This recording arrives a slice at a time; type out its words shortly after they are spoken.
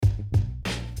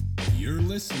You're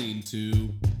listening to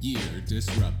Year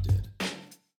Disrupted.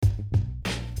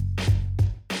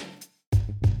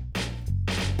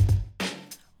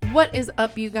 What is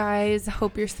up, you guys?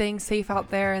 Hope you're staying safe out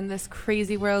there in this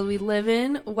crazy world we live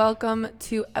in. Welcome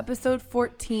to episode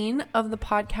 14 of the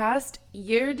podcast,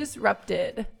 Year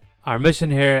Disrupted. Our mission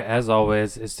here, as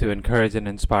always, is to encourage and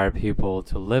inspire people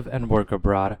to live and work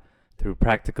abroad through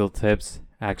practical tips,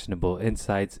 actionable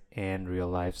insights, and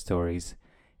real-life stories.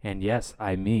 And yes,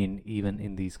 I mean, even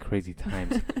in these crazy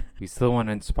times, we still want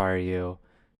to inspire you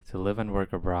to live and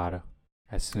work abroad.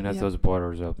 As soon as those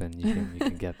borders open, you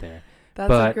can get there.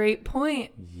 That's a great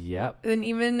point. Yep. And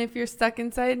even if you're stuck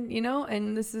inside,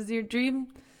 and this is your dream,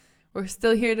 we're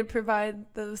still here to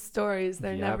provide those stories.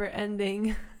 They're never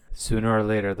ending. Sooner or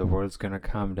later, the world's going to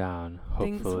calm down, hopefully.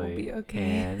 Things will be okay.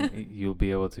 And you'll be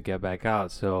able to get back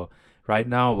out. So right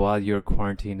now, while you're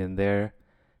quarantined in there,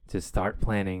 just start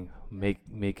planning,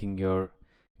 making your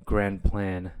grand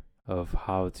plan of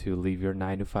how to leave your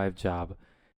 9-to-5 job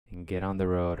and get on the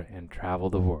road and travel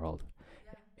the world.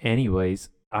 Anyways,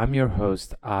 I'm your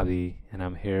host, Avi, and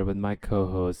I'm here with my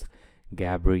co-host,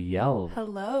 Gabrielle.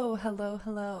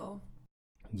 Hello.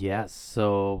 Yes,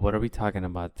 so what are we talking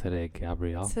about today,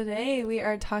 Gabrielle? Today we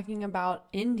are talking about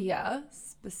India,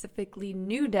 specifically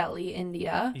New Delhi,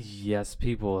 India. Yes,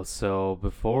 people. So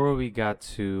before we got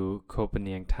to Koh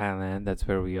Phangan, Thailand, that's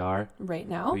where we are. Right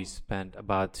now. We spent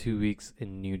about 2 weeks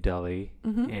in New Delhi,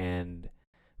 Mm-hmm. and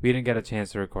we didn't get a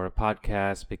chance to record a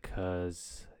podcast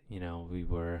because, we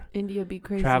were India be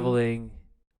crazy. traveling,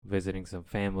 visiting some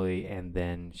family, and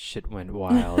then shit went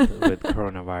wild with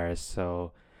coronavirus.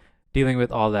 So dealing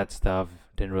with all that stuff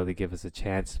didn't really give us a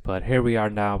chance. But here we are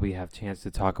now. We have a chance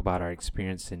to talk about our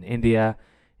experience in India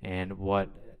and what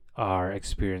our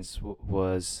experience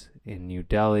was in New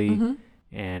Delhi Mm-hmm.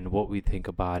 and what we think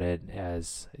about it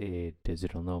as a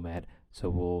digital nomad. So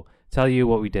we'll tell you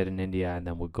what we did in India, and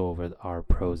then we'll go over our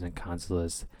pros and cons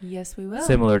list. Yes, we will.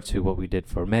 Similar to what we did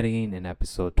for Medellin in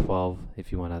episode 12.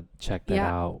 If you want to check that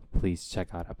out, please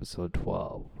check out episode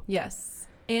 12. Yes.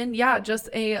 And just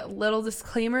a little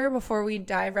disclaimer before we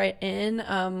dive right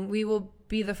in. We will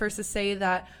be the first to say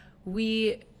that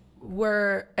we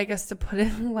were, I guess to put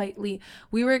it lightly,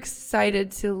 we were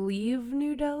excited to leave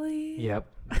New Delhi. Yep,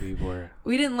 we were.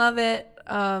 We didn't love it.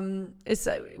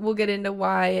 We'll get into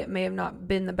why it may have not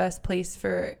been the best place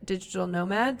for digital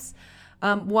nomads.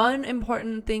 One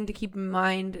important thing to keep in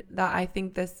mind that I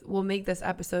think this will make this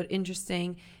episode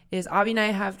interesting is Avi and I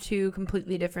have two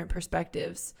completely different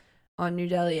perspectives on New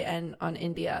Delhi and on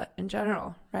India in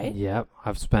general, right? Yep,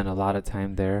 I've spent a lot of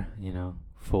time there,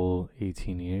 full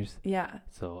 18 years. Yeah.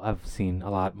 So I've seen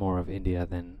a lot more of India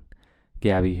than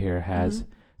Gabby here has.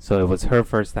 Mm-hmm. So it was her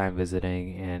first time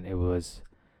visiting, and it was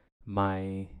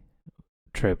my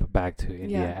trip back to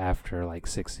India after like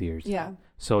 6 years. Yeah.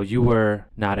 So you were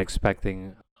not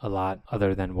expecting a lot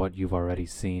other than what you've already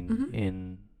seen Mm-hmm.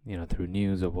 in, through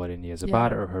news of what India is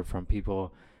about or heard from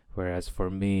people. Whereas for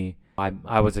me,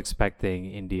 I was expecting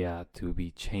India to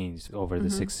be changed over the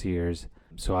Mm-hmm. 6 years.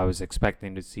 So I was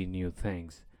expecting to see new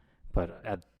things. But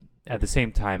at the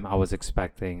same time, I was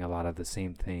expecting a lot of the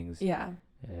same things. Yeah.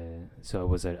 So it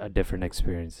was a different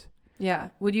experience. Yeah.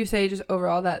 Would you say just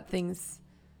overall that things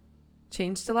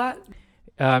changed a lot?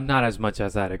 Not as much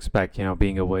as I'd expect,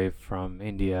 being away from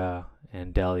India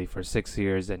and Delhi for 6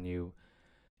 years, and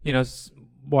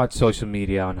watch social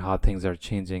media on how things are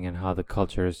changing and how the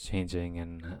culture is changing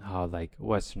and how like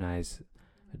westernized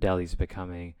Delhi's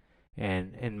becoming.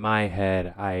 And in my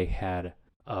head, I had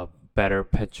a better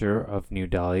picture of New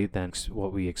Delhi than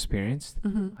what we experienced.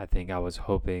 Mm-hmm. I think I was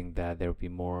hoping that there would be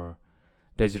more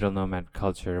digital nomad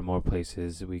culture, more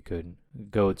places we could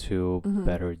go to, Mm-hmm.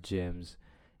 better gyms,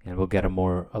 and we'll get a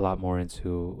lot more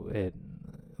into it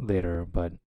later.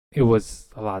 But it was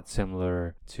a lot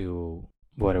similar to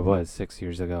what it was 6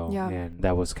 years ago, and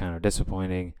that was kind of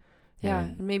disappointing. Yeah,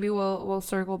 and maybe we'll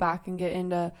circle back and get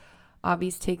into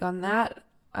Avi's take on that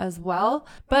as well.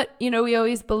 But we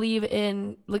always believe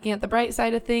in looking at the bright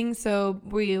side of things, so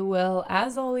we will,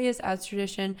 as always, as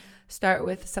tradition, start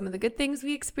with some of the good things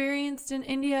we experienced in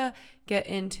India, get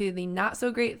into the not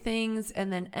so great things,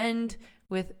 and then end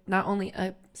with not only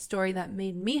a story that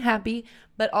made me happy,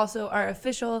 but also our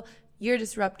official Year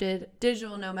Disrupted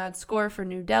digital nomad score for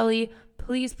New Delhi.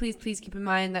 Please keep in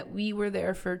mind that we were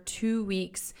there for 2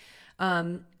 weeks.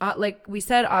 Like we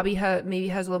said, Avi maybe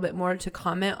has a little bit more to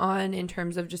comment on in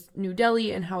terms of just New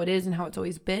Delhi and how it is and how it's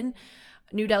always been.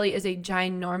 New Delhi is a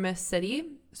ginormous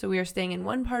city. So we were staying in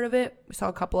one part of it. We saw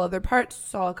a couple other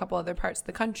parts of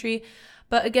the country.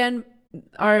 But again,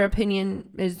 our opinion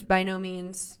is by no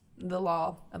means the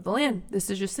law of the land.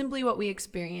 This is just simply what we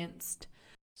experienced.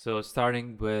 So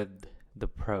starting with the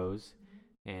pros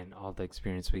and all the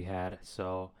experience we had.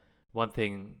 So one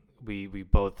thing we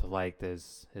both liked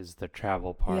is the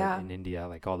travel part Yeah. in India,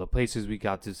 like all the places we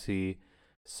got to see.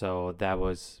 So that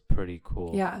was pretty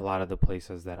cool. Yeah. A lot of the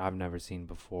places that I've never seen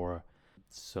before.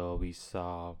 So we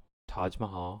saw Taj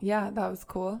Mahal, Yeah, that was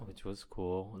cool. which was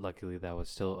cool. Luckily, that was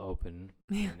still open.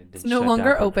 Yeah. and it It's didn't no shut down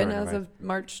longer for open as coronavirus. of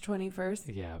March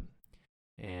 21st. Yeah.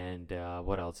 And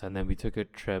what else? And then we took a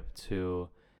trip to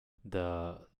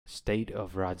the state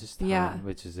of Rajasthan, Yeah.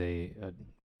 which is a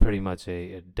pretty much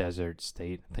a desert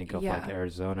state. Think of like Yeah.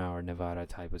 Arizona or Nevada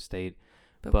type of state.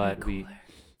 But But way we- cooler.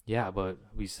 Yeah, but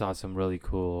we saw some really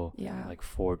cool Yeah. like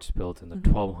forts built in the Mhm.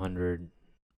 1200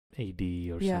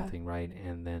 AD or Yeah. something, right?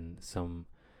 And then some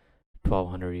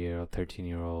 1200-year-old,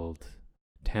 13-year-old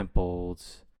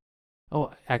temples.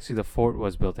 Oh, actually, the fort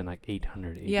was built in like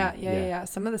 800 AD. Yeah.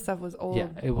 Some of the stuff was old. Yeah,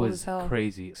 it old was as hell.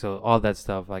 crazy. So all that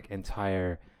stuff, like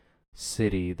entire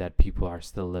city that people are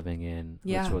still living in,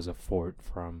 Yeah. which was a fort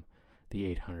from the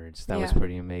 800s. That was Yeah.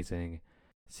 pretty amazing.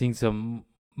 Seeing some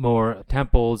more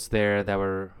temples there that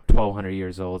were 1200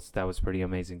 years old, that was pretty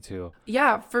amazing too.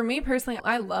 Yeah, for me personally,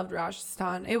 I loved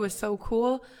Rajasthan. It was so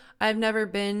cool. I've never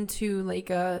been to like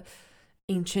a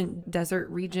ancient desert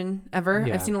region ever.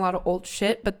 Yeah. I've seen a lot of old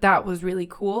shit, but that was really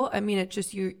cool. I mean,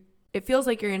 it feels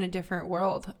like you're in a different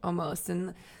world almost.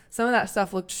 And some of that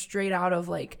stuff looked straight out of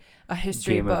like a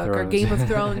history Game of book or Thrones. Game of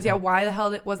Thrones. Yeah, why the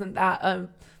hell wasn't that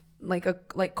like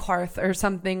Karth or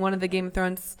something, one of the Game of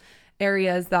Thrones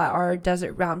areas that are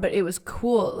desert bound? But it was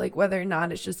cool, like whether or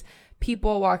not it's just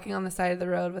people walking on the side of the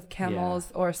road with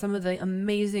camels, or some of the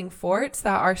amazing forts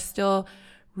that are still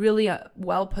really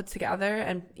well put together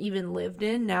and even lived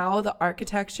in now. The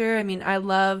architecture, I mean, I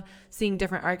love seeing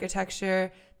different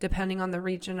architecture depending on the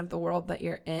region of the world that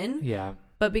you're in. Yeah.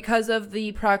 But because of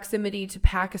the proximity to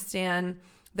Pakistan,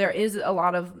 there is a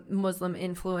lot of Muslim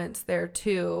influence there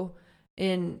too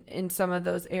in some of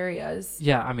those areas.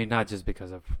 Yeah, I mean, not just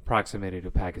because of proximity to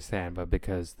Pakistan, but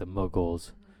because the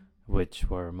Mughals, which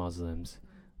were Muslims,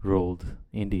 ruled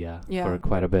India Yeah. for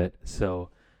quite a bit.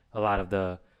 So a lot of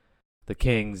the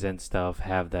kings and stuff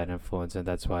have that influence, and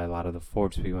that's why a lot of the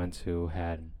forts we went to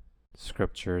had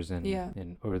scriptures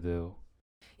in Urdu.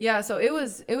 Yeah, so it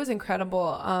was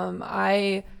incredible.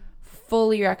 I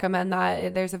fully recommend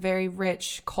that. There's a very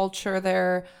rich culture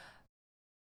there,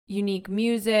 unique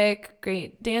music,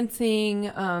 great dancing.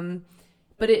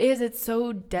 But it's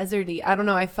so deserty. I don't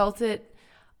know. I felt it.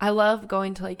 I love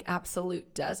going to like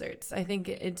absolute deserts. I think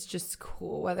it's just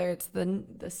cool, whether it's the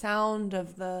sound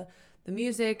of the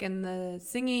music and the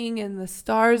singing and the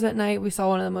stars at night. We saw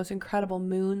one of the most incredible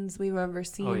moons we've ever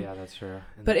seen. Oh yeah, that's true.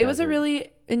 In But the it was a desert.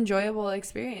 really enjoyable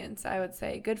experience, I would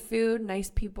say. Good food, nice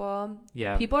people.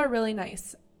 Yeah. People are really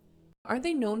nice. Aren't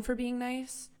they known for being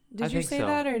nice? Did I you think say so.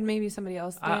 that, or maybe somebody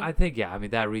else did? I think I mean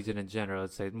that region in general,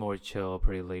 it's like more chill,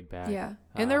 pretty laid back. yeah.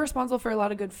 And they're responsible for a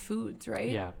lot of good foods, right?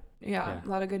 Yeah, Yeah. A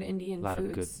lot of good Indian a lot foods.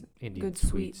 of good Indian good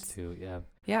sweets sweets. too. Yeah.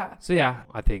 Yeah. So yeah,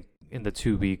 I think in the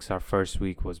 2 weeks, our first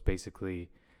week was basically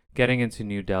getting into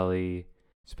New Delhi,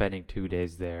 spending 2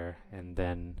 days there, and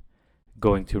then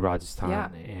going to Rajasthan Yeah.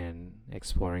 and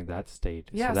exploring that state.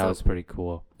 Yeah, so that so- was pretty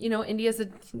cool. You know, India's a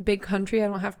big country. I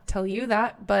don't have to tell you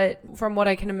that. But from what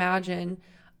I can imagine,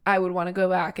 I would want to go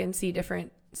back and see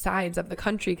different sides of the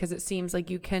country, because it seems like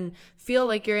you can feel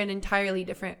like you're in entirely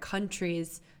different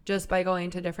countries just by going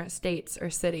to different states or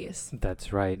cities.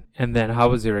 That's right. And then how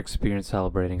was your experience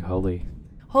celebrating Holi?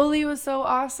 Holi was so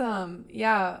awesome.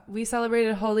 Yeah, we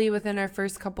celebrated Holi within our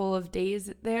first couple of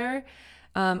days there.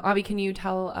 Abby, can you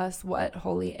tell us what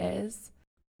Holi is?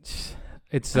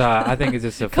 It's I think it's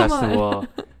just a Come on. festival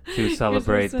to You're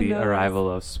celebrate supposed to the know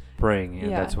arrival of spring,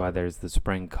 and Yeah. that's why there's the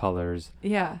spring colors.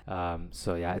 Yeah.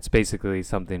 So yeah, it's basically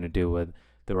something to do with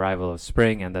the arrival of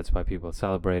spring, and that's why people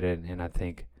celebrate it. And I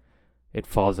think it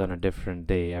falls on a different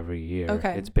day every year.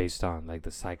 Okay. It's based on like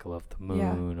the cycle of the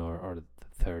Yeah. moon, or the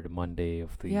third Monday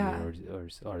of the Yeah. year,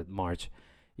 or March.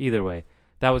 Either way,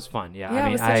 that was fun. Yeah, Yeah, I it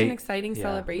mean, was such an exciting yeah.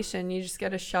 celebration. You just get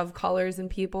to shove colors in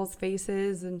people's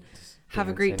faces and just have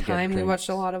a dance great and get time. We watched a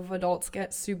drinks. lot of adults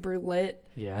get super lit.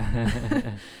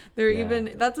 Yeah. There Yeah.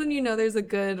 even that's when you know there's a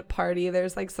good party.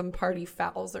 There's like some party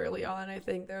fouls early on. I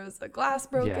think there was a glass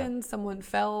broken, someone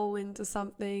fell into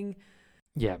something.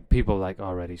 Yeah, people like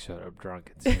already showed up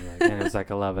drunk. It seemed like, and it was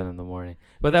like 11 in the morning.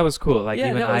 But that was cool. Like Yeah,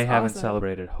 even that was I haven't awesome.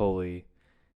 celebrated Holi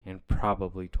in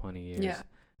probably 20 years. Yeah.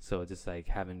 So just like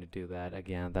having to do that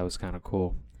again, that was kind of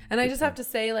cool. And I Good just have time. to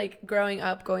say, like, growing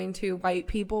up, going to white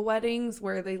people weddings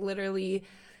where they literally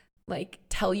like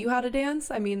tell you how to dance.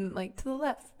 I mean, like, to the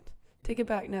left, Take it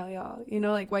back now, y'all. You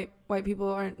know, like white people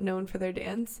aren't known for their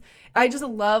dance. I just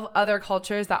love other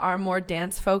cultures that are more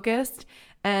dance focused.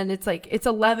 And it's like, it's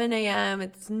 11 a.m.,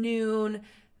 it's noon.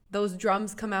 Those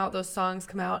drums come out, those songs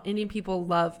come out. Indian people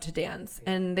love to dance,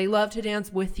 and they love to dance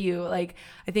with you. Like,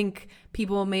 I think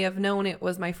people may have known it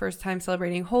was my first time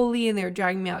celebrating Holi, and they were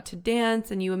dragging me out to dance,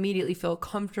 and you immediately feel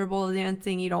comfortable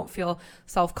dancing. You don't feel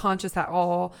self-conscious at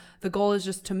all. The goal is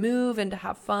just to move and to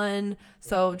have fun.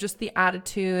 So just the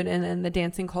attitude and the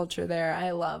dancing culture there,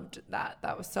 I loved that.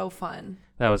 That was so fun.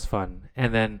 That was fun.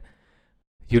 And then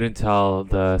you didn't tell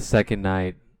the second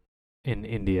night in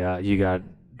India, you got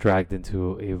dragged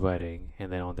into a wedding,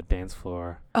 and then on the dance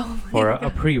floor for a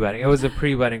pre-wedding. It was a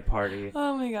pre-wedding party.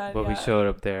 Oh my God. But we showed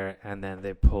up there, and then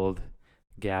they pulled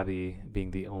Gabby, being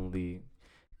the only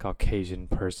Caucasian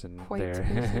person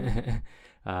there.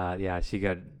 Yeah, she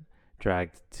got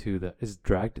dragged to the... Is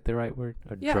dragged the right word?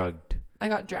 Or drugged? I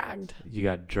got dragged. You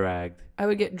got dragged. I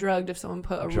would get drugged if someone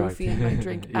put a roofie in my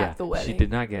drink at the wedding. She did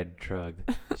not get drugged.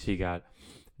 She got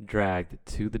dragged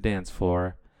to the dance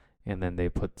floor, and then they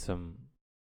put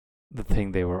the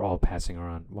thing they were all passing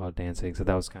around while dancing. So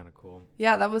that was kind of cool.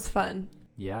 Yeah, that was fun.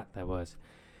 Yeah, that was.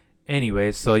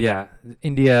 Anyways, so yeah,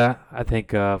 India, I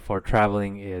think for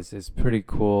traveling is pretty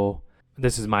cool.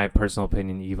 This is my personal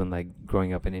opinion. Even like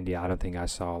growing up in India, I don't think I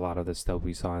saw a lot of the stuff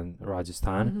we saw in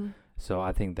Rajasthan. Mm-hmm. So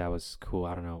I think that was cool.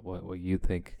 I don't know what you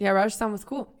think. Yeah, Rajasthan was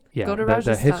cool. Yeah, go to the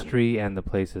Rajasthan. history and the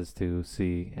places to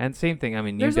see. And same thing. I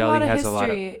mean, New There's Delhi a lot of has history. a lot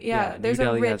of... Yeah, there's New a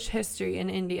Delhi rich history in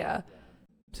India.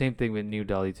 Same thing with New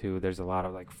Delhi too. There's a lot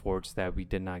of like forts that we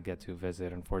did not get to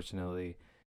visit, unfortunately.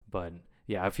 But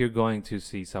yeah, if you're going to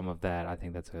see some of that, I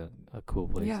think that's a cool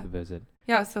place to visit.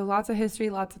 Yeah, so lots of history,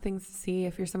 lots of things to see.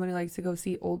 If you're someone who likes to go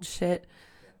see old shit,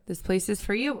 this place is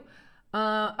for you.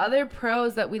 Other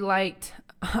pros that we liked,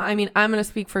 I mean, I'm going to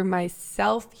speak for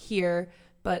myself here,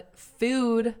 but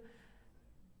food,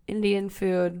 Indian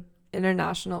food,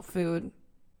 international food,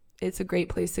 it's a great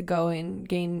place to go and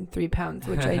gain 3 pounds,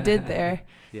 which I did there.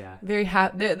 Yeah. Very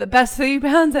happy. The best 3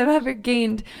 pounds I've ever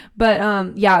gained.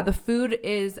 But yeah, the food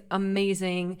is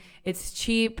amazing. It's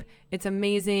cheap. It's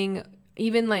amazing.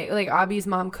 Even like Abhi's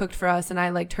mom cooked for us, and I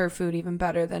liked her food even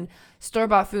better than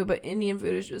store-bought food. But Indian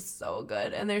food is just so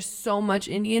good. And there's so much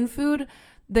Indian food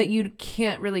that you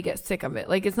can't really get sick of it.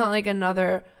 Like, it's not like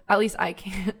another, at least I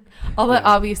can't. I'll let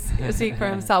Abhi speak for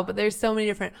himself, but there's so many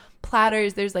different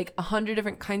platters. There's like 100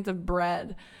 different kinds of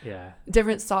bread. Yeah.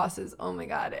 Different sauces. Oh my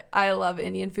God. I love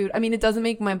Indian food. I mean, it doesn't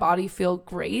make my body feel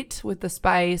great with the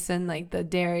spice and like the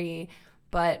dairy,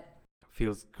 but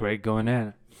feels great going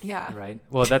in. Yeah. Right.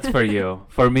 Well, that's for you.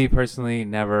 For me personally,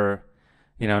 never,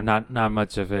 not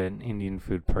much of an Indian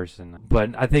food person,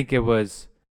 but I think it was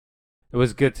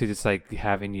good to just like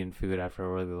have Indian food after a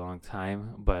really long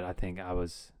time, but I think I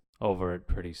was over it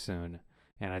pretty soon,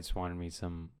 and I just wanted me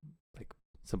some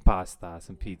pasta,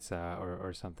 some pizza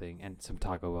or something, and some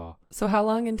Taco Bell. So how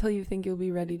long until you think you'll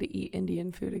be ready to eat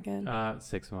Indian food again?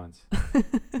 6 months.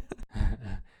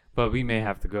 But we may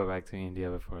have to go back to India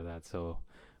before that, so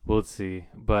we'll see.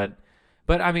 But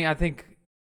I mean, I think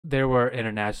there were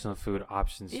international food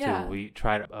options too. We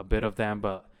tried a bit of them,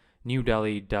 but New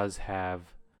Delhi does have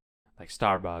like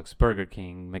Starbucks, Burger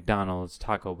King, McDonald's,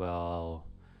 Taco Bell,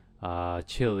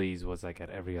 Chili's was like at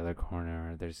every other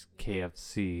corner. There's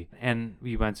KFC, and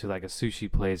we went to like a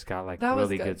sushi place, got like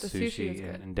really good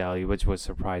sushi in Delhi, which was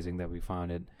surprising that we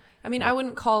found it. I mean, I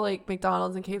wouldn't call like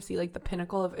McDonald's and KFC like the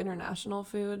pinnacle of international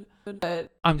food,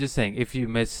 but I'm just saying, if you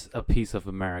miss a piece of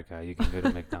America, you can go to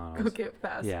McDonald's. Go get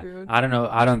fast food. I don't know.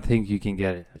 I don't think you can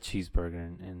get a cheeseburger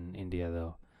in India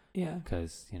though. Yeah.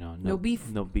 Because no beef.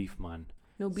 No beef, man.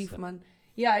 No beef, man.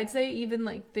 Yeah, I'd say even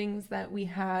like things that we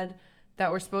had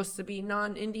that were supposed to be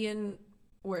non-Indian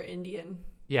were Indian.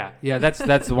 Yeah.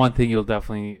 That's one thing you'll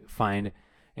definitely find,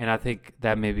 and I think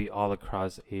that may be all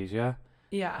across Asia.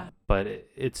 Yeah. But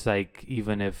it's like,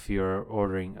 even if you're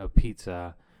ordering a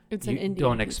pizza, you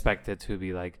don't expect it to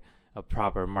be like a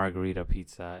proper margarita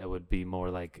pizza. It would be more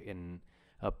like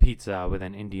a pizza with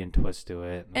an Indian twist to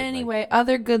it. Anyway,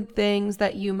 other good things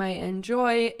that you might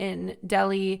enjoy in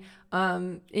Delhi.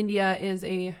 India is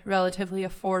a relatively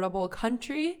affordable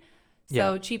country.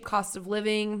 So cheap cost of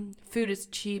living. Food is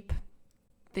cheap.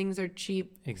 Things are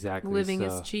cheap. Exactly. Living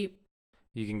is cheap.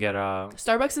 You can get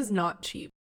Starbucks is not cheap.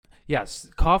 Yes,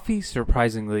 coffee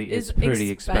surprisingly is pretty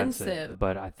expensive.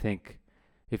 But I think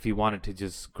if you wanted to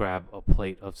just grab a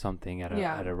plate of something at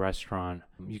a restaurant,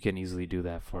 you can easily do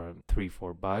that for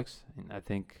 $3-4. And I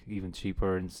think even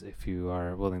cheaper if you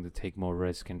are willing to take more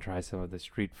risk and try some of the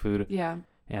street food. Yeah.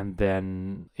 And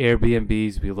then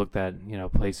Airbnbs, we looked at,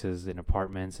 places in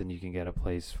apartments, and you can get a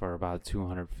place for about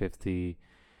 $250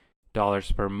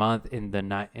 per month in the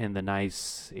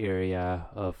nice area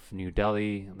of New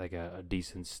Delhi, like a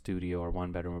decent studio or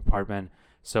 1-bedroom apartment.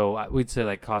 So we'd say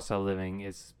like cost of living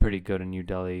is pretty good in New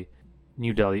Delhi.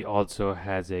 New Delhi also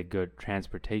has a good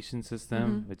transportation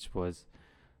system, which was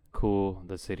cool.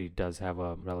 The city does have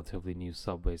a relatively new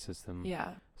subway system.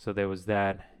 Yeah. So there was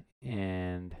that,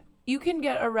 and You can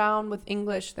get around with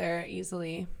English there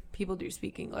easily. People do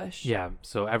speak English. yeah,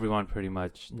 so everyone pretty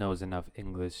much knows enough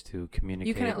English to communicate.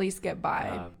 You can at least get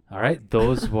by. All right,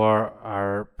 those were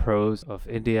our pros of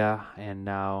India, and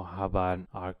now how about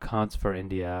our cons for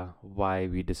India? Why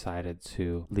we decided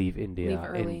to leave India Leave in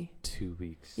early. 2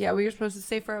 weeks? Yeah, we were supposed to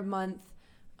stay for a month.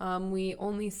 We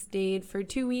only stayed for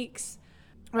 2 weeks.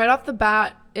 Right off the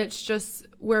bat, it's just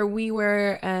where we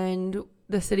were, and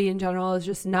the city in general is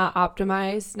just not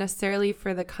optimized necessarily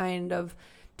for the kind of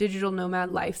digital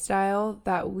nomad lifestyle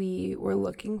that we were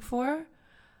looking for,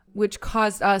 which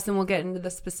caused us, and we'll get into the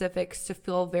specifics, to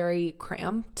feel very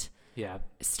cramped, Yeah,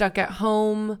 stuck at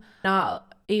home,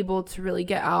 not able to really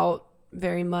get out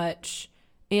very much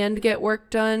and get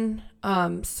work done.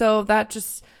 So that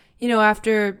just,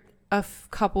 after a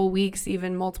couple weeks,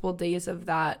 even multiple days of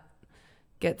that,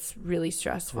 gets really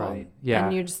stressful. Right. Yeah.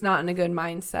 And you're just not in a good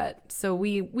mindset. So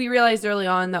we realized early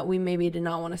on that we maybe did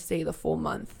not want to stay the full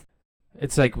month.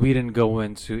 it's like we didn't go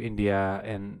into India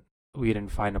and we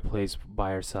didn't find a place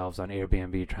by ourselves on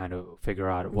Airbnb trying to figure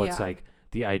out what's Yeah. like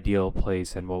the ideal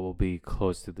place and what will be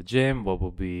close to the gym, what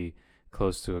will be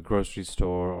close to a grocery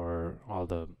store or all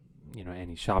the,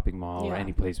 any shopping mall or Yeah.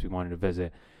 any place we wanted to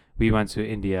visit. We went to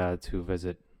India to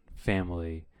visit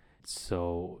family.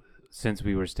 So since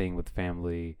we were staying with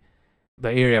family,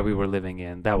 the area we were living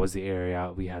in, that was the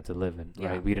area we had to live in,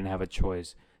 right? Yeah. We didn't have a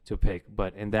choice to pick.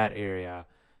 But in that area,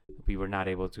 we were not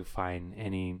able to find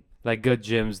any like good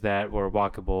gyms that were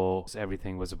walkable.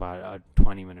 Everything was about a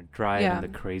 20-minute drive Yeah. in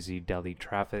the crazy Delhi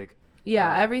traffic.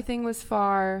 Yeah, everything was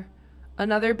far.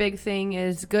 Another big thing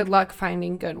is good luck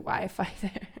finding good Wi-Fi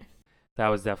there. That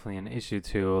was definitely an issue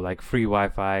too. Like free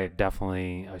Wi-Fi,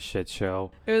 definitely a shit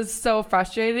show. It was so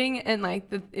frustrating. And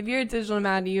if you're a digital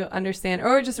nomad, you understand,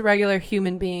 or just a regular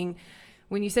human being,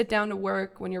 when you sit down to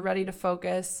work, when you're ready to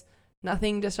focus,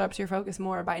 nothing disrupts your focus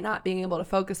more by not being able to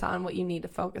focus on what you need to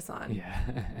focus on.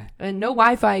 Yeah. And no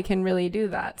Wi-Fi can really do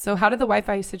that. So how did the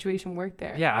Wi-Fi situation work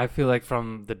there? Yeah, I feel like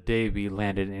from the day we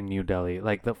landed in New Delhi,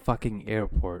 like the fucking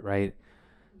airport, right?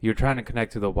 You're trying to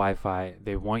connect to the Wi-Fi.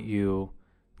 They want you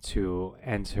to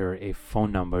enter a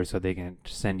phone number so they can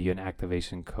send you an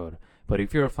activation code. But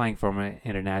if you're flying from an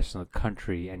international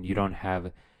country and you don't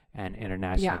have an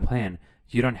international Yeah. plan,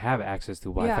 you don't have access to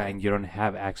Wi-Fi Yeah. and you don't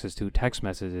have access to text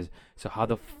messages. So how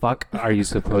the fuck are you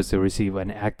supposed to receive an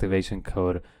activation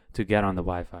code to get on the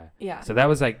Wi-Fi? Yeah. So that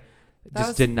was like, That just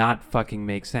was- did not fucking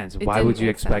make sense. It Why didn't would you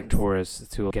make expect sense. tourists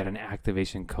to get an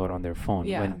activation code on their phone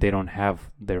Yeah. when they don't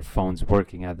have their phones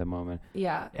working at the moment?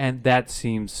 Yeah. And that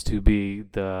seems to be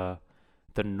the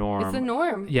norm. It's the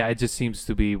norm. Yeah, it just seems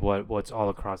to be what's all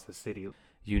across the city.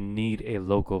 You need a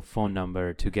local phone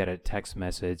number to get a text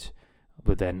message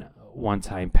with an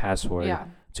one-time password Yeah.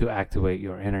 to activate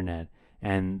your internet.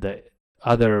 And the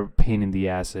other pain in the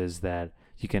ass is that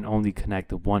you can only connect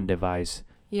to one device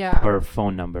Yeah. per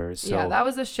phone number. So Yeah, that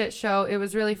was a shit show. It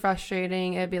was really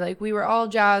frustrating. It'd be like we were all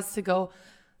jazzed to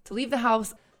leave the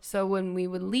house. So when we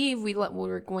would leave, we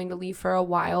were going to leave for a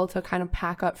while to kind of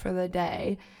pack up for the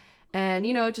day. And,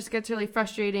 it just gets really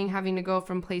frustrating having to go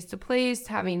from place to place,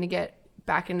 having to get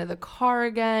back into the car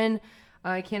again.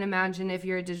 I can't imagine if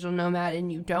you're a digital nomad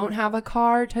and you don't have a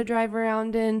car to drive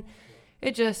around in.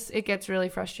 It gets really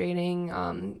frustrating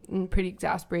and pretty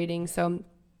exasperating. So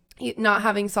not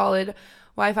having solid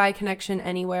Wi-Fi connection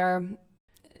anywhere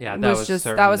yeah, was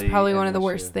probably one of the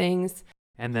worst things.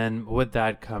 And then with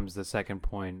that comes the second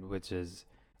point, which is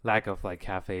lack of like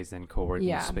cafes and co-working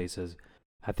Yeah. spaces.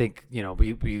 I think,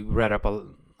 we read up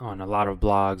on a lot of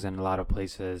blogs and a lot of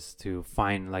places to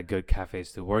find like good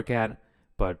cafes to work at,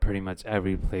 but pretty much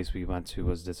every place we went to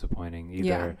was disappointing.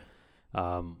 Either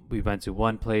we went to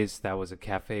one place that was a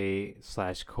cafe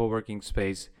 / co-working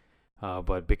space,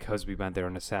 but because we went there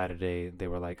on a Saturday, they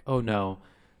were like, oh no,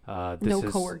 No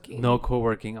co-working. no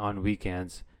co-working on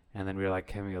weekends. And then we were like,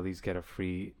 can we at least get a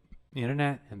free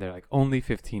internet? And they're like, only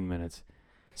 15 minutes.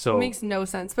 So It makes no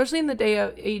sense, especially in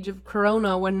the age of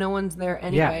Corona when no one's there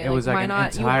anyway. it was like why an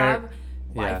not? entire- You have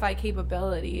yeah. Wi-Fi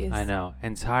capabilities. I know.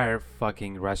 Entire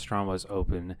fucking restaurant was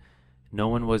open. No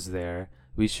one was there.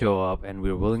 We show up and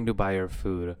we were willing to buy our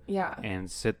food Yeah.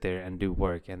 and sit there and do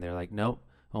work. And they're like, nope,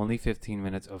 only 15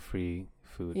 minutes of free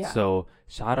food. Yeah. So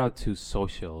shout out to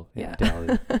Social in Yeah.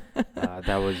 Delhi.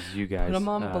 That was you guys. Put them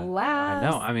on blast. I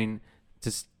know. I mean,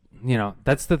 just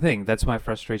that's the thing. That's my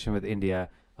frustration with India.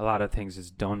 A lot of things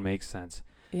just don't make sense.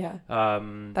 Yeah.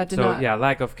 That did not. Yeah,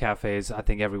 lack of cafes. I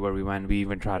think everywhere we went, we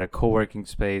even tried a co-working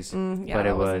space, but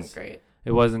it wasn't great.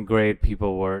 It wasn't great.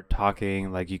 People were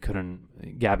talking like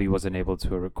Gabby wasn't able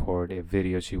to record a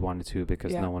video she wanted to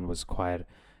because no one was quiet.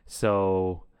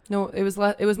 So no, it was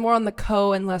more on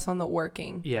the and less on the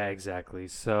working. Yeah, exactly.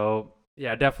 So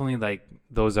yeah, definitely like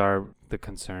those are the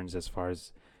concerns as far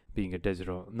as being a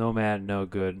digital nomad. No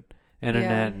good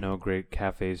internet, no great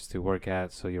cafes to work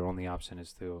at. So your only option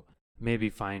is to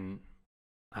maybe find,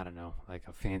 I don't know, like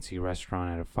a fancy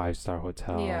restaurant at a 5-star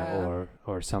hotel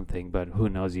or something. But who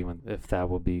knows even if that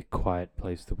will be a quiet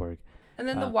place to work. And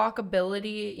then the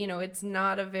walkability, it's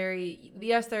not a very,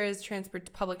 yes, there is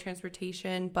public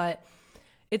transportation, but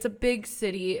it's a big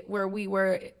city where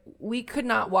we could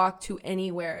not walk to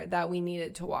anywhere that we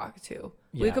needed to walk to.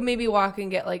 Yeah. We could maybe walk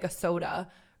and get like a soda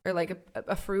or like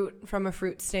a fruit from a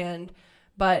fruit stand.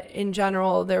 But in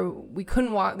general, we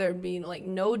couldn't walk. There'd be like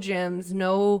no gyms,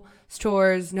 no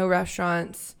stores, no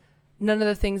restaurants, none of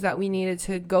the things that we needed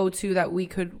to go to that we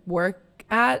could work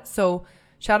at. So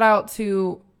shout out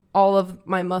to all of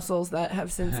my muscles that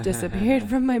have since disappeared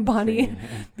from my body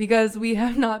because we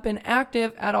have not been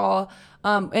active at all.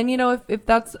 And if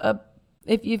that's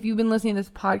if you've been listening to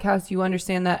this podcast, you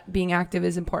understand that being active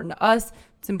is important to us.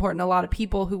 It's important to a lot of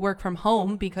people who work from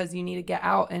home because you need to get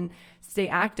out and stay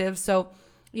active. So,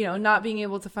 not being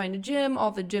able to find a gym,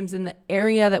 all the gyms in the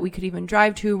area that we could even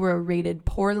drive to were rated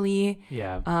poorly.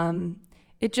 Yeah.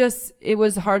 It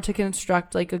was hard to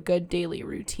construct like a good daily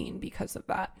routine because of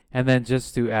that. And then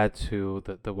just to add to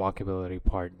the walkability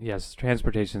part, yes,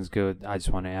 transportation is good. I just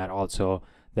want to add also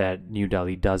that New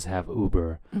Delhi does have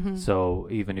Uber. Mm-hmm. So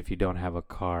even if you don't have a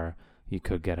car, you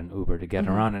could get an Uber to get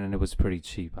around, and it was pretty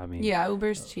cheap. I mean, yeah,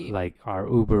 Uber's cheap. Like our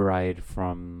Uber ride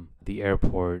from the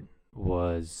airport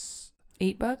was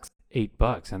 $8.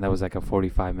 $8, and that was like a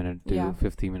 45-minute to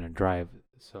 15-minute drive.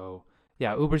 So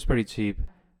yeah, Uber's pretty cheap.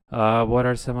 What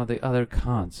are some of the other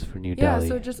cons for New Delhi? Yeah,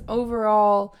 so just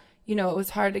overall, it was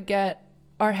hard to get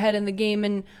our head in the game.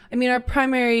 And I mean, our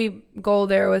primary goal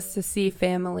there was to see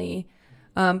family.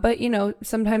 But,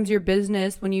 sometimes your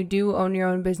business, when you do own your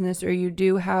own business or you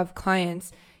do have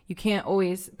clients, you can't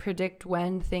always predict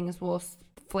when things will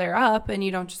flare up, and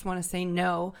you don't just want to say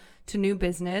no to new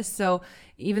business. So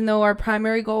even though our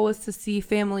primary goal was to see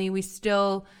family, we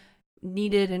still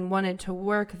needed and wanted to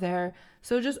work there.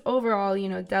 So just overall,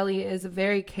 Delhi is a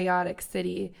very chaotic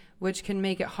city, which can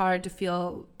make it hard to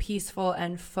feel peaceful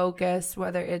and focused,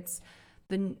 whether it's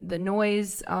the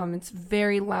noise. It's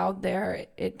very loud there.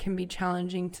 It can be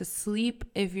challenging to sleep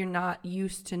if you're not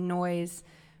used to noise,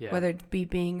 whether it's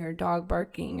beeping or dog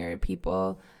barking or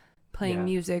people playing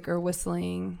music or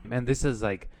whistling. And this is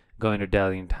like going to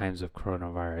Delhi in times of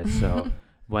coronavirus. So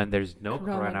when there's no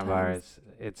coronavirus,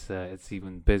 it's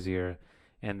even busier.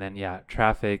 And then,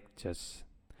 traffic, just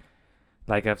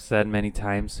like I've said many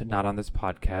times, not on this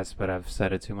podcast, but I've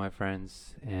said it to my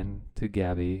friends and to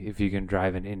Gabby. If you can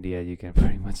drive in India, you can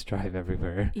pretty much drive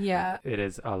everywhere. Yeah. It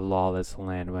is a lawless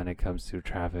land when it comes to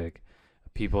traffic.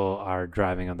 People are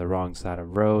driving on the wrong side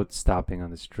of roads, stopping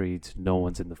on the streets. No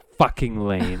one's in the fucking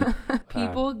lane.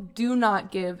 People do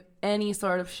not give any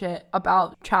sort of shit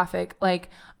about traffic. Like,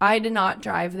 I did not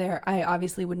drive there. I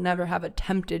obviously would never have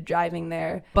attempted driving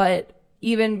there. But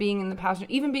even being in the passenger,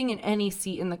 even being in any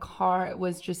seat in the car, it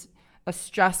was just a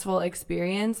stressful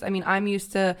experience. I mean, I'm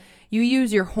used to, you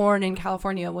use your horn in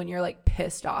California when you're like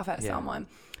pissed off at someone.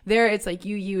 There, it's like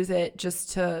you use it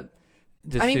just to...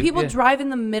 people drive in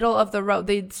the middle of the road.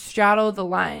 They straddle the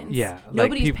lines. Yeah.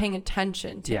 Nobody's paying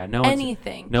attention to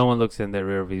anything. No one looks in their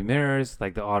rearview mirrors.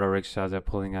 Like the auto rickshaws are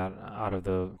pulling out of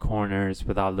the corners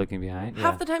without looking behind.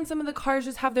 Half the time, some of the cars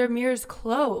just have their mirrors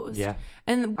closed. Yeah.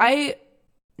 And I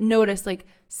noticed like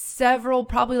several,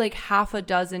 probably like half a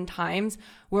dozen times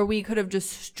where we could have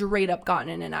just straight up gotten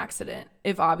in an accident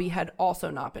if Abhi had also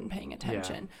not been paying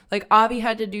attention. Like Abhi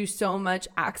had to do so much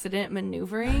accident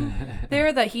maneuvering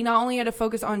there that he not only had to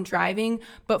focus on driving,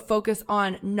 but focus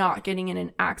on not getting in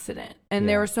an accident. And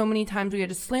there were so many times we had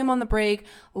to slam on the brake,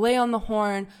 lay on the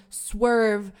horn,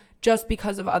 swerve, just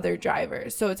because of other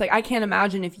drivers. So it's like, I can't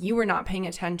imagine if you were not paying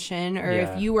attention or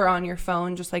if you were on your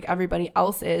phone just like everybody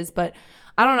else is. But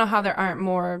I don't know how there aren't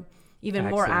more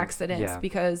accidents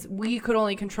because we could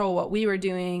only control what we were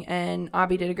doing, and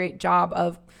Abhi did a great job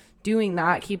of doing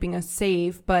that, keeping us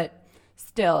safe, but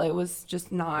still it was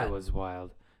just not. It was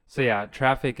wild. So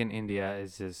traffic in India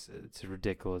is just, it's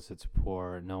ridiculous. It's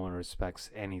poor. No one respects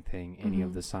anything, any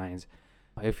of the signs.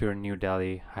 If you're in New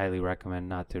Delhi, highly recommend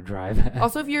not to drive.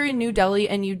 Also, if you're in New Delhi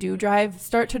and you do drive,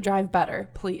 start to drive better,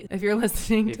 please. If you're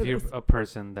listening if to you're this. a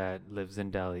person that lives in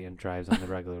Delhi and drives on a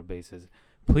regular basis,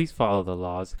 please follow the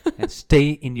laws and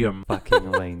stay in your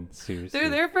fucking lane. Seriously. They're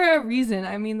there for a reason.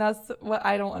 I mean, that's what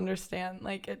I don't understand.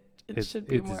 Like, it should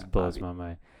be it more just blows obvious. my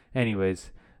mind.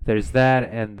 Anyways, there's that,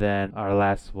 and then our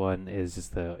last one is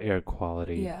just the air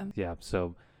quality. Yeah.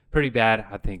 So pretty bad.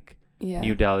 I think Yeah.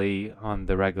 New Delhi on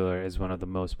the regular is one of the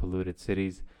most polluted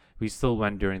cities. We still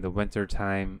went during the winter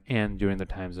time and during the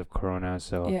times of Corona,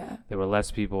 so Yeah. there were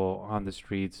less people on the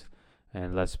streets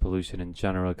and less pollution in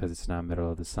general because it's not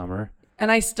middle of the summer.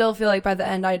 And I still feel like by the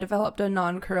end I developed a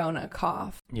non-corona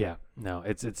cough. Yeah, no,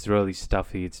 it's really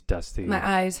stuffy. It's dusty. My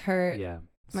eyes hurt. Yeah,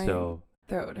 my so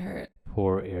throat hurt.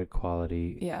 poor air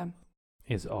quality Yeah.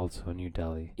 is also New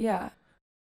Delhi. Yeah.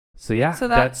 So yeah, So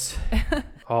that's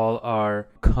all our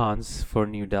cons for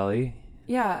New Delhi.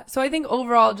 Yeah. So I think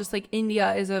overall, just like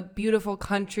India is a beautiful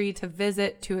country to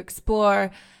visit, to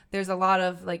explore. There's a lot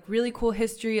of like really cool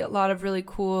history, a lot of really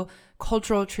cool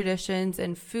cultural traditions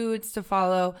and foods to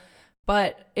follow.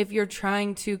 But if you're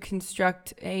trying to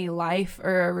construct a life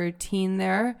or a routine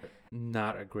there,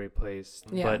 Not a great place.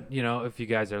 Yeah. But, you know, if you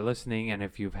guys are listening and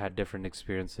if you've had different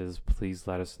experiences, please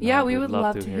let us know. yeah, we We'd would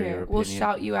love to hear your hear. We'll opinion.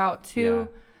 shout you out too.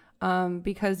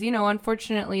 Because, you know,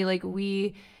 unfortunately, like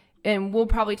and we'll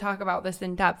probably talk about this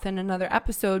in depth in another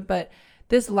episode, but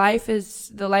this life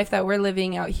is the life that we're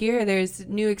living out here. There's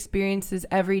new experiences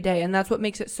every day, and that's what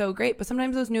makes it so great. But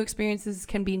sometimes those new experiences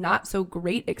can be not so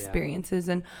great experiences,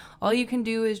 and all you can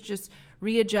do is just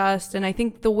readjust. And I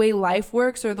think the way life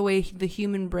works, or the way the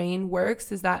human brain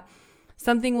works, is that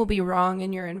something will be wrong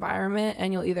in your environment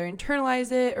and you'll either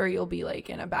internalize it, or you'll be like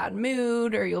in a bad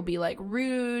mood, or you'll be like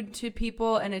rude to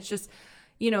people. And it's just,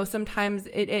 you know, sometimes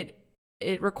it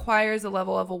requires a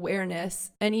level of awareness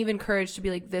and even courage to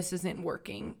be like, this isn't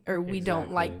working, or we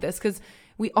don't like this. Because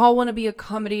we all want to be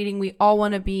accommodating, we all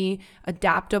want to be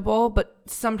adaptable, but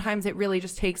sometimes it really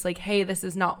just takes like, hey, this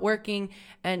is not working.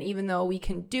 And even though we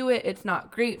can do it, it's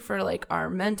not great for like our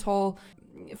mental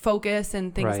focus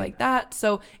and things like that.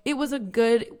 So it was a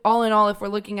good, all in all, if we're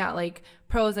looking at like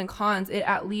pros and cons, it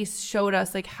at least showed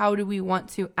us like, how do we want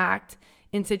to act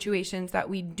in situations that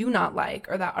we do not like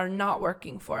or that are not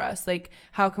working for us? Like,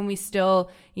 how can we still,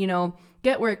 you know,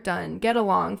 get work done, get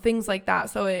along, things like that.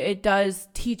 So it does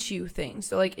teach you things.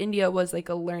 So like India was like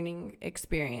a learning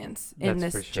experience in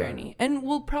this journey. And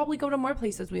we'll probably go to more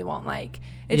places we won't like.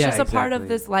 It's just a part of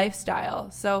this lifestyle.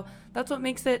 So that's what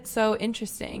makes it so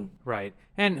interesting. Right.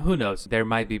 And who knows, there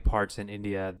might be parts in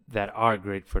India that are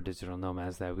great for digital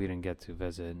nomads that we didn't get to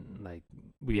visit. Like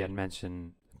we had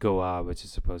mentioned Goa, which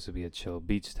is supposed to be a chill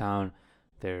beach town.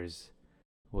 There's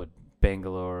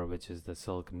Bangalore, which is the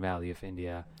Silicon Valley of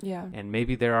India. Yeah. And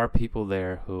maybe there are people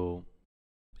there who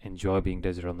enjoy being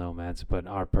digital nomads, but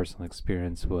our personal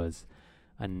experience was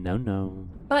a no.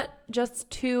 But just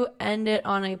to end it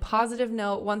on a positive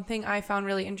note, one thing I found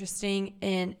really interesting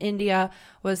in India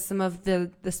was some of the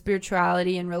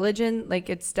spirituality and religion. Like,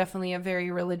 it's definitely a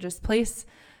very religious place,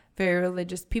 very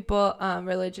religious people.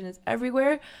 Religion is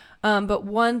everywhere. But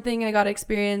one thing I got to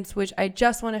experience, which I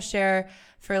just want to share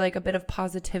for like a bit of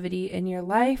positivity in your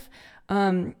life,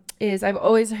 is I've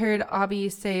always heard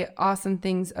Abhi say awesome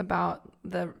things about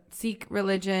the Sikh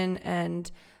religion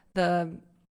and the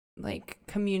like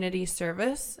community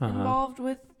service involved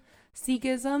with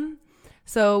Sikhism.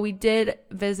 So we did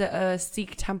visit a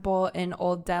Sikh temple in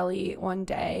Old Delhi one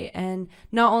day, and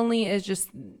not only is just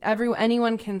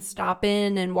anyone can stop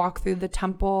in and walk through the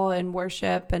temple and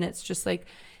worship, and it's just like,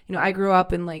 you know, I grew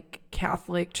up in like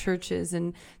Catholic churches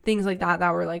and things like that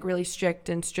were like really strict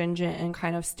and stringent and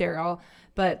kind of sterile.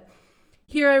 But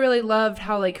here I really loved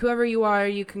how like whoever you are,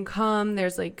 you can come.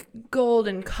 There's like gold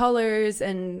and colors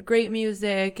and great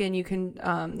music, and you can,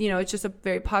 you know, it's just a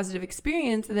very positive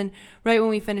experience. And then right when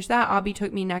we finished that, Abhi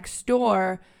took me next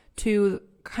door to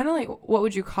kind of like, what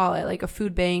would you call it? Like a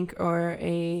food bank or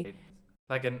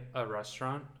like a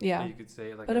restaurant. Yeah. You could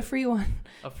say like but a free one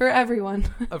for everyone.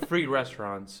 A free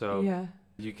restaurant. So yeah,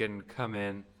 you can come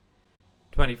in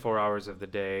 24 hours of the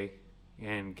day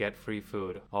and get free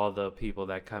food. All the people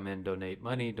that come in donate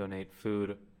money, donate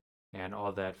food, and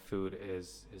all that food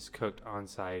is cooked on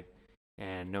site.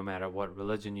 And no matter what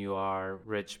religion you are,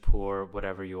 rich, poor,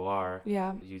 whatever you are,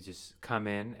 you just come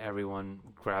in, everyone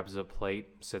grabs a plate,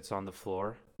 sits on the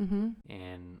floor,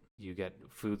 and you get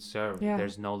food served.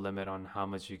 There's no limit on how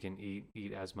much you can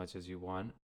eat as much as you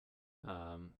want.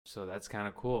 So that's kind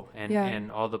of cool.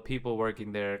 And all the people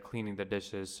working there, cleaning the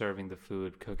dishes, serving the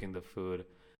food, cooking the food,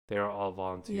 they're all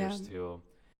volunteers too.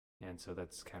 And so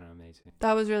that's kind of amazing.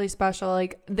 That was really special.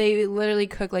 Like they literally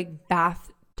cook like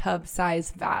bathtub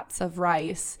size vats of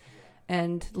rice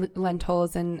and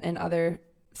lentils and other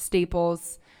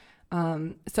staples.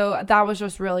 So that was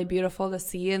just really beautiful to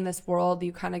see. In this world,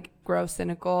 you kind of grow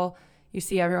cynical. You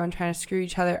see everyone trying to screw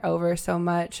each other over so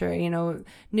much, or,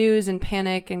 news and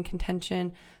panic and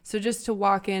contention. So just to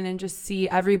walk in and just see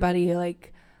everybody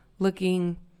like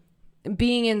being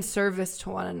in service to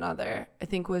one another, I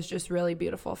think was just really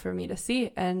beautiful for me to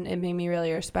see. And it made me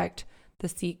really respect the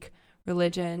Sikh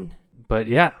religion. But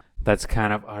yeah, that's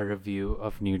kind of our review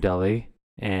of New Delhi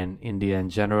and India in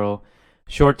general.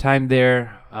 Short time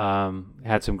there,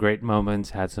 had some great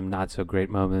moments, had some not so great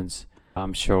moments.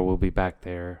 I'm sure we'll be back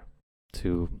there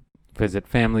to visit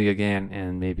family again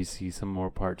and maybe see some more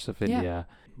parts of India.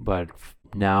 But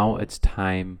now it's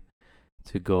time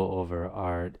to go over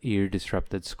our ear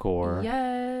disrupted score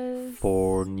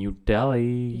for New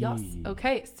Delhi. Yes.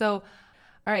 Okay. So,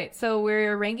 all right. So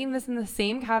we're ranking this in the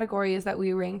same categories that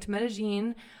we ranked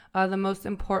Medellin, the most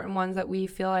important ones that we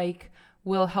feel like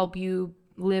will help you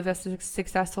live a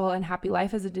successful and happy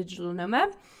life as a digital nomad.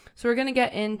 So we're going to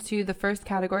get into the first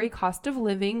category, cost of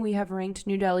living. We have ranked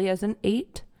New Delhi as an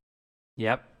 8.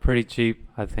 Yep. Pretty cheap.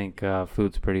 I think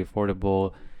food's pretty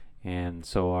affordable, and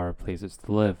so are places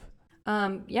to live.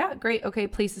 Yeah, great. Okay,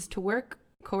 places to work,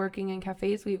 co-working and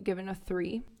cafes, we've given a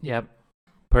 3. Yep.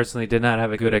 Personally did not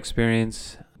have a good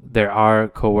experience. There are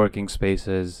co-working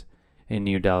spaces in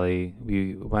New Delhi.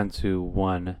 We went to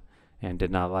one and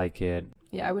did not like it.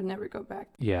 Yeah, I would never go back.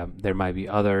 Yeah, there might be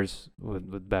others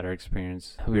with better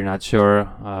experience. We're not sure.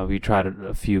 We tried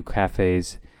a few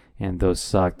cafes and those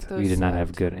sucked. We did not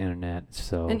have good internet.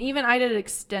 So. And even I did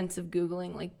extensive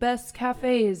Googling, like best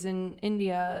cafes in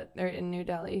India or in New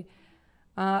Delhi.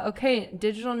 Okay,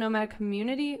 digital nomad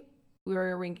community. We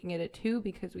were ranking it at 2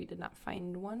 because we did not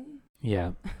find one.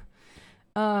 Yeah.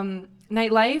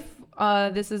 Nightlife.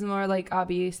 This is more like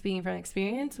Abhi speaking from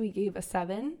experience. We gave a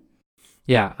 7.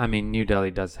 Yeah, I mean, New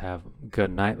Delhi does have good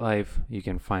nightlife. You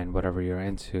can find whatever you're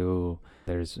into.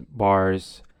 There's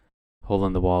bars,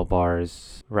 hole-in-the-wall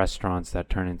bars, restaurants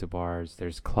that turn into bars.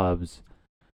 There's clubs.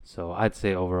 So I'd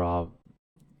say overall,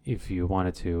 if you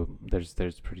wanted to,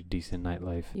 there's pretty decent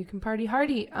nightlife. You can party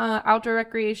hardy. Outdoor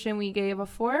recreation, we gave a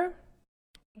 4.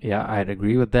 Yeah, I'd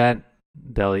agree with that.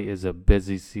 Delhi is a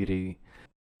busy city,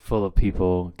 full of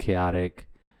people, chaotic,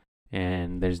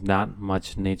 and there's not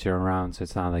much nature around, so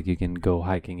it's not like you can go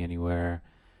hiking anywhere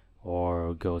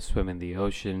or go swim in the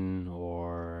ocean,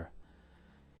 or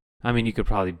I mean, you could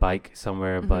probably bike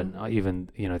somewhere, but even,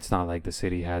 it's not like the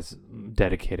city has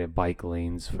dedicated bike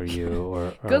lanes for you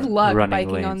or good luck running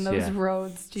biking lanes. on those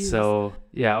roads. Jesus. So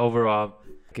yeah, overall,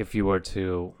 if you were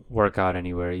to work out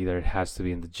anywhere, either it has to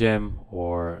be in the gym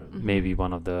or maybe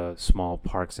one of the small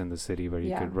parks in the city where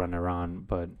you could run around,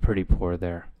 but pretty poor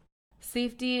there.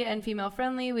 Safety and female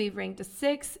friendly, we've ranked a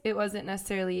 6. It wasn't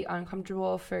necessarily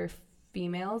uncomfortable for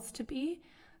females to be,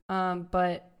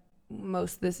 but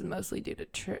this is mostly due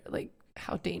to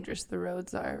how dangerous the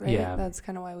roads are, right? Yeah. That's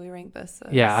kind of why we rank this.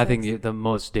 Yeah, 6. I think the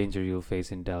most danger you'll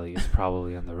face in Delhi is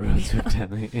probably on the roads of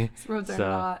Delhi. These roads are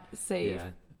not safe.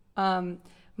 Yeah.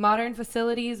 Modern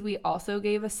facilities, we also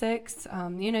gave a 6.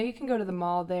 You can go to the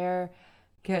mall there,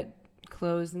 get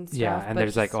clothes and stuff. Yeah, and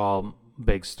there's like all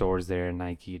big stores there,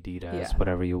 Nike, Adidas,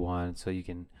 whatever you want. So you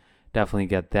can definitely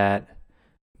get that.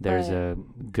 There's a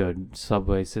good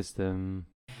subway system.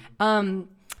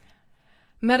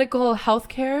 Medical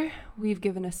healthcare, we've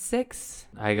given a 6.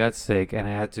 I got sick and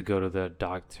I had to go to the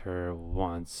doctor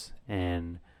once,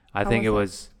 and I think it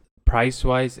was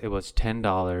price-wise, it was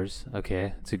 $10,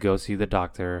 okay, to go see the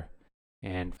doctor,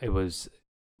 and it was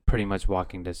pretty much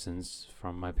walking distance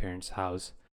from my parents'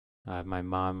 house. My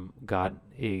mom got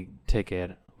a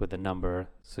ticket with a number,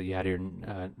 so you had your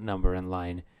number in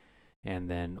line, and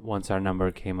then once our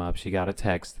number came up, she got a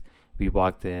text. We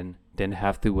walked in, didn't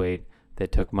have to wait. They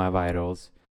took my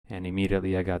vitals, and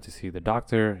immediately I got to see the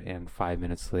doctor, and 5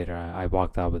 minutes later, I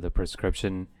walked out with a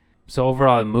prescription. So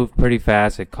overall, it moved pretty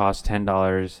fast. It cost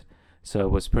 $10, so it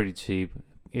was pretty cheap.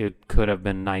 It could have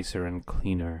been nicer and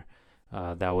cleaner.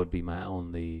 That would be my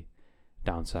only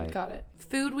downside. Got it.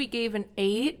 Food, we gave an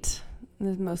 8.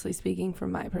 This is mostly speaking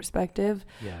from my perspective.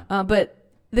 Yeah. But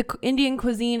the Indian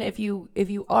cuisine, if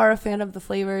you are a fan of the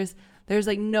flavors, there's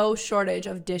like no shortage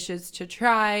of dishes to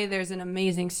try. There's an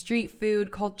amazing street food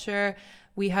culture.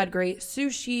 We had great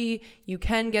sushi. You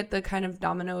can get the kind of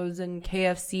Domino's and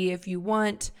KFC if you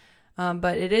want.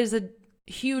 But it is a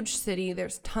huge city.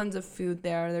 There's tons of food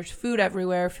there. There's food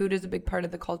everywhere. Food is a big part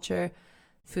of the culture.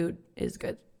 Food is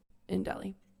good in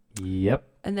Delhi. Yep.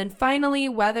 And then finally,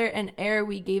 weather and air,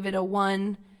 we gave it a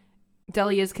 1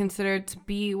 Delhi is considered to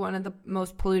be one of the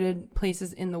most polluted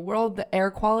places in the world, the air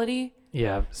quality.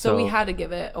 Yeah. So we had to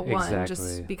give it a 1 Exactly.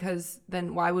 just because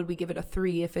then why would we give it a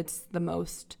 3 if it's the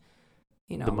most,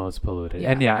 you know? The most polluted.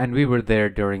 Yeah. And we were there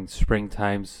during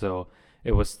springtime, so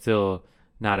it was still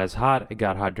not as hot. It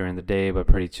got hot during the day, but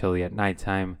pretty chilly at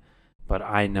nighttime. But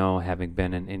I know, having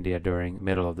been in India during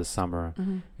middle of the summer,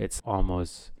 Mhm. it's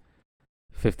almost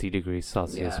 50 degrees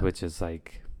Celsius, Yeah. which is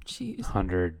like Jeez.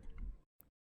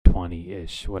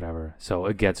 120-ish, whatever. So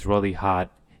it gets really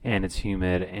hot, and it's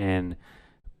humid, and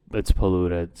it's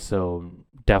polluted. So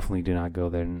definitely do not go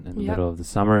there in the Yep. middle of the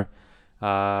summer.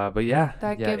 But yeah.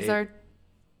 That yeah, gives our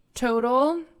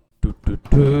total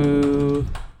Doo-doo-doo.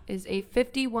 is a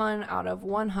 51 out of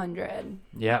 100.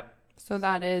 Yeah. So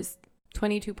that is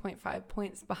 22.5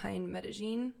 points behind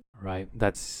Medellin. Right.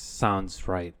 That sounds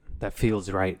right. That feels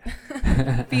right.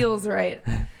 Feels right.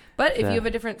 But if Yeah. you have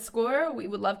a different score, we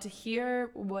would love to hear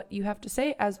what you have to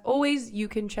say. As always, you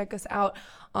can check us out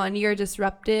on Year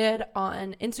Disrupted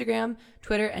on Instagram,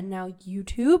 Twitter, and now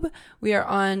YouTube. We are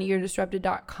on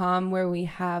yeardisrupted.com where we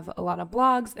have a lot of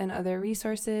blogs and other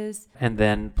resources. And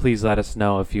then please let us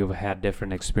know if you've had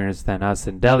different experience than us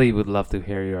in Delhi. We'd love to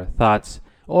hear your thoughts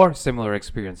or similar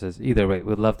experiences. Either way,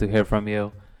 we'd love to hear from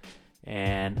you.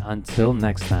 And until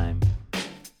next time,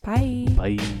 Bye.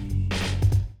 bye.